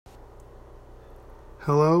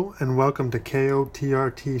Hello and welcome to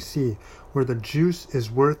KOTRTC, where the juice is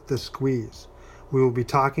worth the squeeze. We will be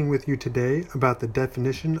talking with you today about the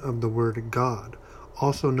definition of the word God,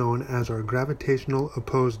 also known as our gravitational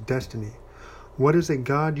opposed destiny. What is a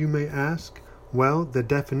God, you may ask? Well, the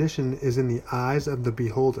definition is in the eyes of the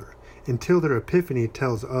beholder, until their epiphany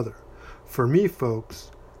tells other. For me, folks,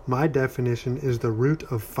 my definition is the root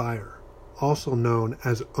of fire, also known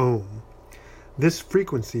as Om. This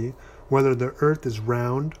frequency, whether the earth is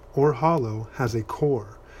round or hollow, has a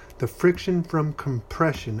core. The friction from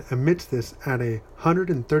compression emits this at a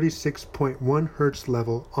 136.1 Hertz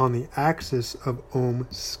level on the axis of Ohm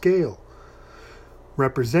scale,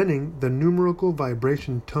 representing the numerical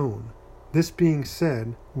vibration tone. This being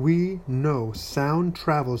said, we know sound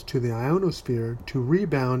travels to the ionosphere to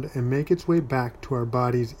rebound and make its way back to our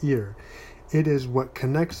body's ear. It is what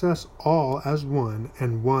connects us all as one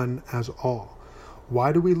and one as all.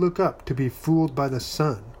 Why do we look up to be fooled by the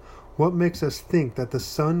sun? What makes us think that the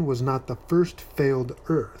sun was not the first failed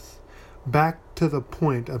earth? Back to the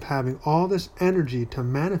point of having all this energy to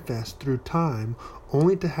manifest through time,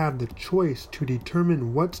 only to have the choice to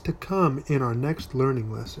determine what's to come in our next learning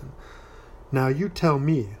lesson. Now you tell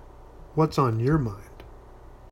me, what's on your mind?